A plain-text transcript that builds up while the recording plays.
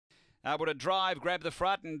able to drive, grab the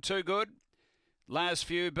front and Too Good. Last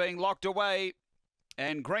few being locked away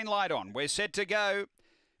and green light on. We're set to go.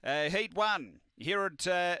 Heat 1 here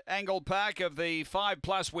at Angle Park of the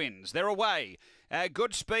 5+ wins. They're away.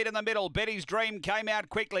 Good speed in the middle. Betty's Dream came out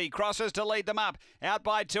quickly. Crosses to lead them up. Out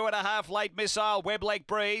by 2.5. Late Missile, Webleck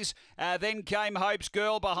Breeze. Then came Hope's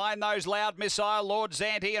Girl. Behind those, Loud Missile, Lord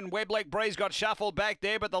Zanti and Webleck Breeze got shuffled back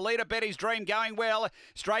there. But the leader, Betty's Dream, going well.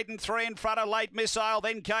 Straight and 3 in front of Late Missile.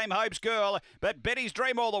 Then came Hope's Girl. But Betty's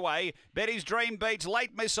Dream all the way. Betty's Dream beats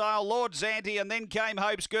Late Missile, Lord Zanti, and then came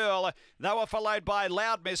Hope's Girl. They were followed by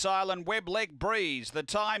Loud Missile and Webleck Breeze. The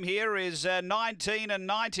time here is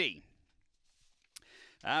 19:90.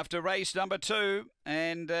 After race number 2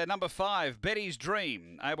 and number 5, Betty's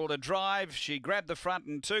Dream, able to drive. She grabbed the front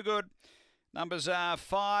and Too Good. Numbers are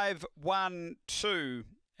 5, 1, 2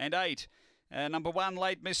 and 8. Number 1,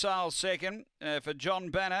 Late Missile, second for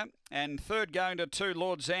John Banner. And third going to 2,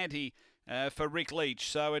 Lord Zanti for Rick Leach.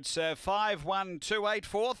 So it's 5, 1, 2, 8,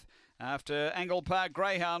 fourth after Angle Park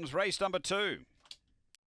Greyhounds, race number 2.